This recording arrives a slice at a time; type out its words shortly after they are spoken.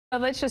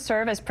Privileged to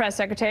serve as press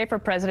secretary for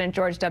President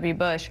George W.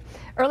 Bush.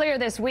 Earlier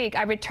this week,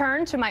 I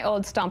returned to my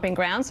old stomping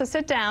grounds to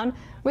sit down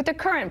with the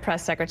current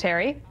press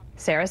secretary,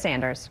 Sarah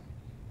Sanders.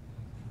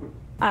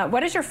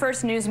 What is your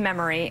first news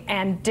memory,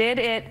 and did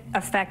it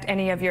affect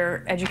any of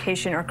your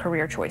education or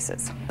career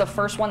choices? The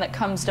first one that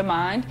comes to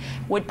mind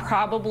would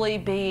probably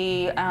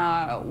be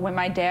when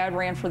my dad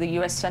ran for the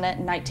U.S. Senate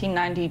in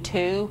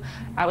 1992.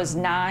 I was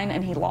 9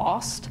 and he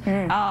lost.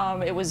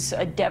 It was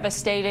a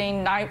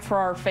devastating night for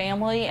our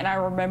family, and I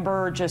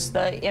remember just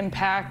the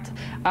impact.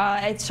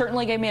 It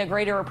certainly gave me a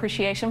greater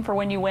appreciation for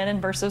when you win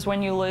versus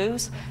when you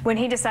lose. When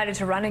he decided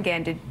to run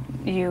again, did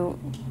you,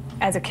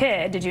 as a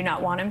kid, did you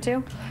not want him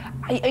to?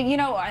 You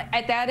know,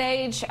 at that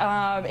age,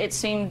 it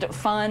seemed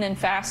fun and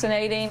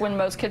fascinating. When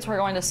most kids were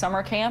going to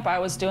summer camp, I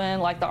was doing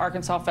like the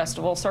Arkansas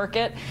Festival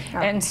circuit.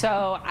 And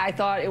so I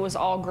thought it was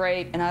all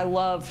great, and I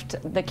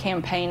loved the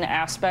campaign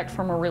aspect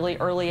from a really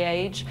early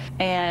age,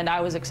 and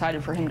I was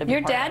excited for him to be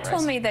Your part of dad the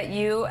told race. me that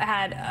you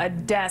had a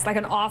desk, like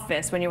an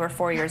office, when you were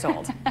 4 years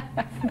old.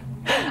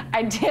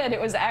 I did.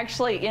 It was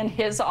actually in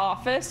his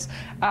office.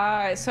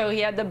 So he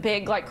had the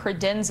big like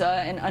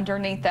credenza, and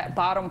underneath that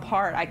bottom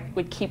part, I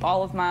would keep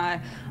all of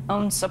my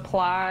own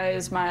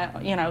supplies, my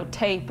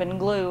tape and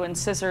glue and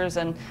scissors,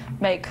 and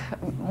make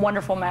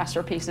wonderful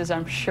masterpieces,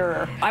 I'm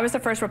sure. I was the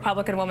first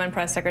Republican woman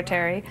press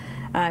secretary.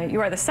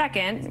 You are the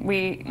second.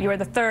 You are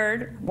the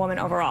third woman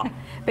overall.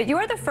 But you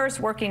are the first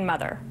working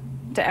mother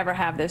to ever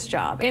have this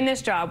job. In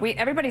this job,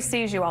 everybody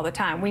sees you all the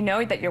time. We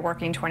know that you're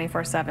working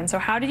 24/7. So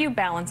how do you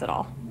balance it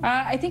all?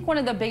 I think one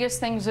of the biggest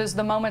things is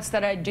the moments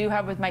that I do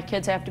have with my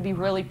kids, I have to be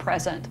really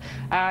present.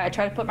 I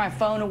try to put my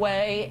phone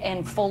away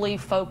and fully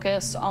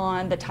focus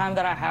on the time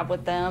that I have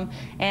with them.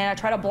 And I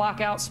try to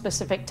block out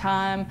specific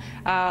time,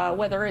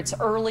 whether it's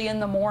early in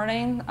the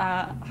morning.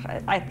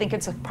 I think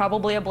it's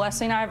probably a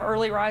blessing I have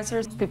early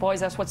risers. People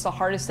always ask, what's the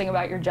hardest thing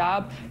about your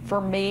job? For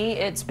me,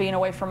 it's being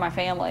away from my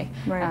family.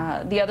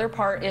 Right. The other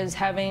part is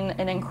having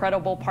an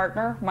incredible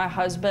partner. My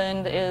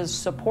husband is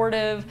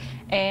supportive,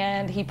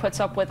 and he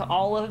puts up with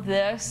all of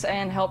this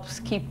and helps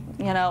keep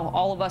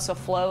all of us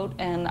afloat,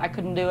 and I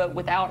couldn't do it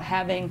without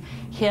having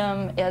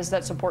him as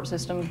that support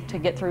system to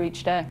get through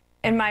each day.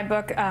 In my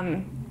book,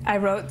 I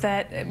wrote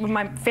that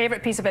my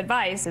favorite piece of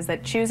advice is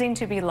that choosing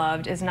to be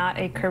loved is not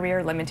a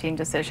career-limiting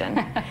decision.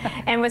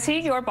 And was he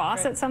your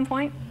boss at some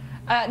point?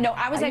 No,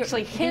 I was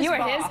actually his boss. You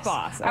were his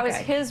boss. Okay. I was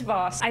his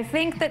boss. I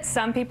think that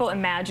some people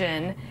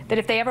imagine that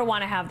if they ever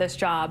want to have this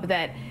job,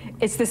 that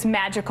it's this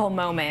magical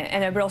moment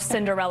and a real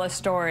Cinderella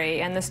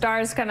story, and the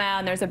stars come out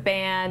and there's a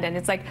band, and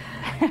it's like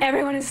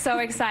everyone is so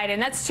excited.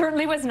 And that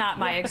certainly was not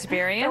my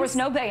experience. There was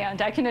no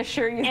band, I can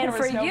assure you. And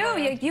for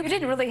you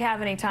didn't really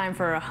have any time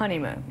for a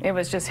honeymoon. It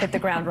was just hit the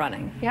ground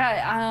running.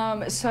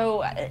 Yeah,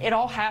 so it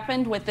all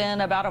happened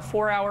within about a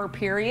 4-hour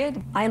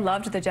period. I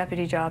loved the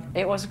deputy job.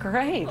 It was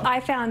great.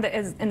 I found that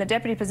in the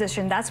deputy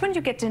position, that's when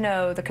you get to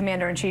know the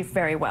commander-in-chief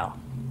very well.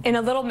 In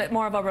a little bit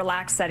more of a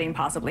relaxed setting,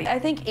 possibly. I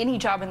think any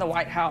job in the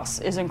White House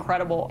is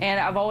incredible. And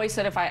I've always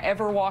said if I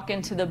ever walk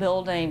into the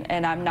building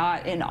and I'm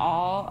not in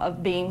awe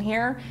of being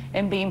here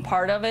and being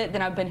part of it,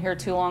 then I've been here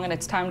too long and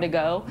it's time to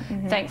go.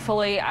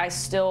 Thankfully, I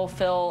still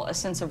feel a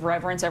sense of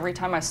reverence every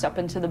time I step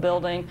into the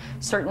building,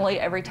 certainly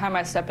every time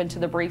I step into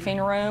the briefing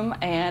room,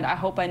 and I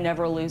hope I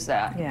never lose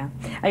that. Yeah.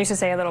 I used to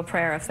say a little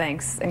prayer of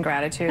thanks and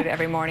gratitude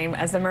every morning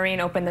as the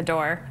Marine opened the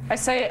door.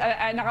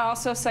 And I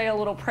also say a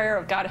little prayer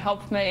of God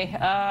help me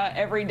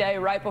every day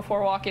right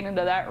before walking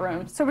into that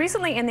room. So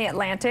recently in the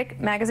Atlantic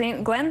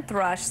magazine, Glenn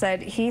Thrush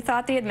said he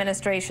thought the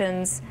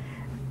administration's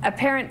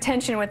apparent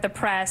tension with the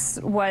press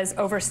was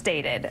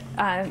overstated.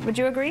 Would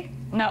you agree?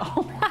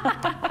 No.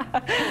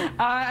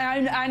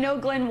 I know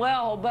Glenn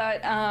well,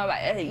 but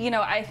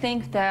I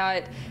think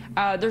that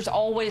there's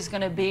always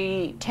going to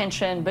be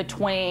tension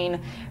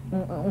between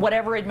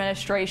whatever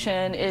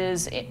administration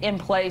is in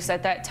place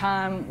at that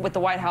time with the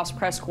White House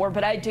press corps,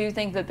 but I do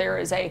think that there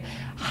is a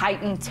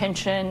heightened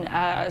tension,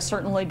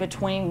 certainly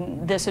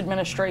between this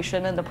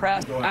administration and the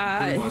press. Hold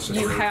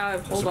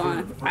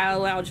on, I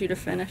allowed you to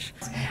finish.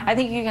 I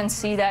think you can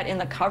see that in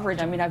the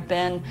coverage. I mean, I've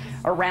been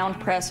around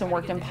press and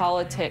worked in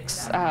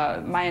politics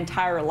my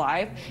entire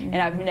life, and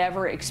I've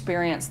never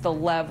experienced the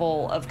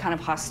level of kind of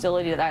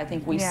hostility that I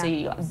think we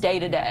see day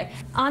to day.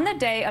 On the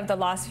day of the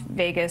Las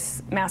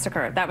Vegas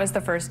massacre, that was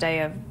the first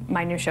day of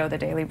my new show, The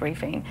Daily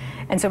Briefing.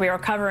 And so we were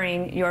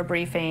covering your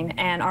briefing,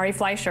 and Ari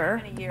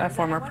Fleischer, a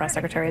former press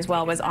secretary as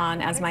well, was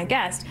on as my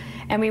guest.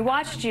 And we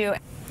watched you.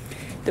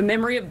 The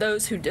memory of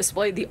those who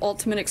displayed the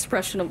ultimate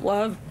expression of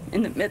love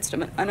in the midst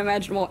of an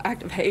unimaginable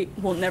act of hate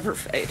will never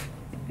fade.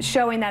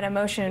 Showing that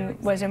emotion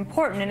was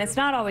important, and it's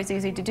not always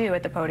easy to do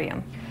at the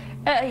podium.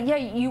 Yeah,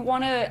 you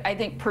want to, I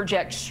think,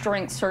 project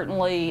strength,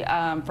 certainly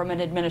from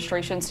an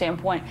administration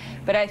standpoint.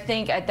 But I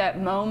think at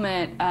that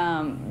moment,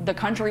 the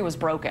country was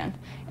broken.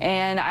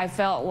 And I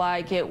felt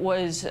like it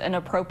was an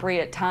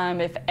appropriate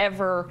time, if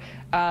ever,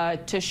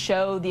 to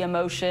show the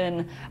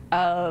emotion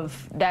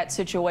of that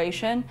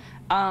situation.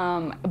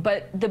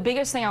 But the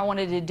biggest thing I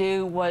wanted to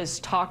do was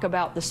talk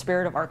about the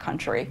spirit of our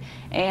country.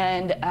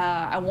 And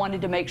I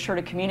wanted to make sure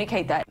to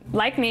communicate that.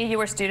 Like me, you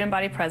were student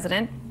body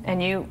president,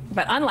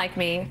 but unlike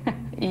me,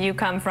 you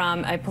come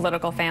from a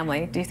political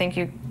family. Do you think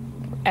you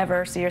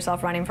ever see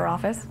yourself running for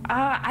office?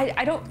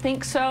 I don't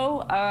think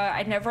so.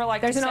 I never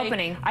like There's to an say,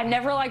 opening. I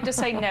never like to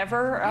say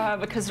never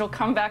because it'll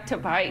come back to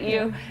bite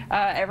you.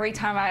 Every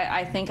time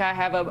I think I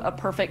have a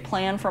perfect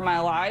plan for my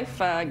life,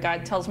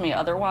 God tells me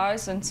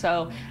otherwise, and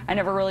so I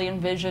never really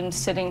envisioned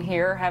sitting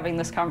here having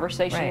this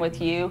conversation with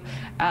you,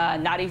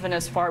 not even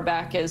as far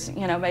back as,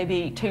 you know,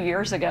 maybe 2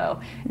 years ago.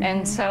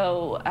 And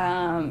so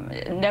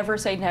never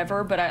say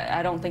never, but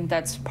I don't think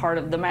that's part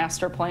of the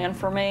master plan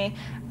for me.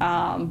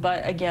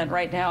 But again,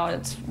 right now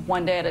it's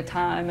one day at a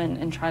time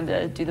and trying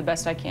to do the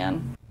best I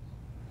can.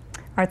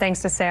 Our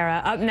thanks to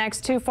Sarah. Up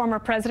next, two former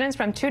presidents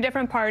from two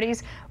different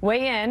parties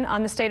weigh in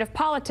on the state of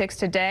politics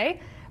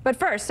today. But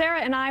first, Sarah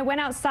and I went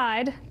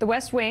outside the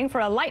West Wing for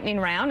a lightning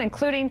round,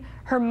 including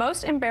her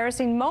most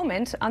embarrassing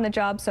moment on the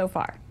job so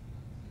far.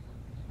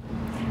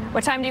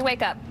 What time do you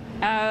wake up?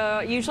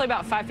 Usually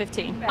about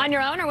 5:15. On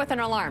your own or with an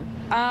alarm?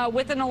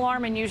 With an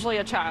alarm and usually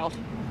a child.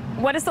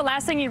 What is the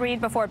last thing you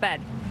read before bed?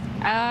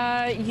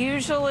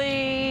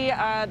 Usually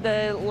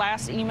the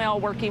last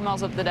work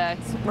emails of the day.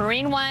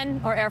 Marine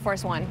One or Air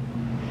Force One?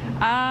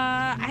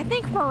 I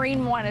think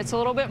Marine One. It's a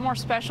little bit more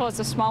special. It's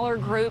a smaller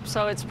group,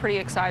 so it's pretty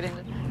exciting.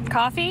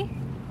 Coffee?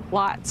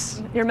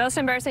 Lots. Your most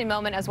embarrassing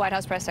moment as White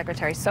House press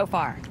secretary so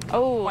far?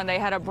 Oh, when they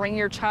had a bring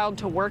your child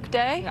to work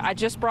day. I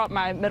just brought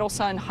my middle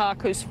son,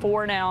 Huck, who's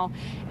 4 now,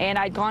 and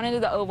I'd gone into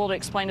the Oval to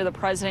explain to the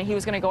president he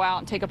was going to go out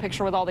and take a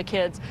picture with all the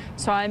kids.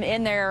 So I'm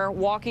in there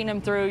walking him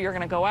through, you're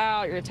going to go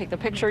out, you're going to take the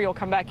picture, you'll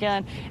come back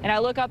in. And I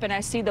look up and I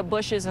see the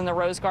bushes in the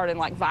rose garden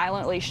like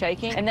violently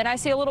shaking. And then I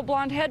see a little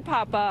blonde head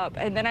pop up.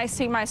 And then I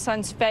see my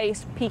son's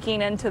face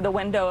peeking into the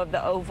window of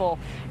the Oval.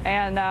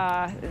 And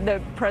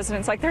the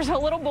president's like, there's a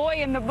little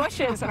boy in the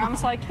bushes. And I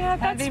was like, yeah,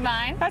 that'd be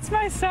mine. That's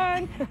my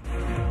son.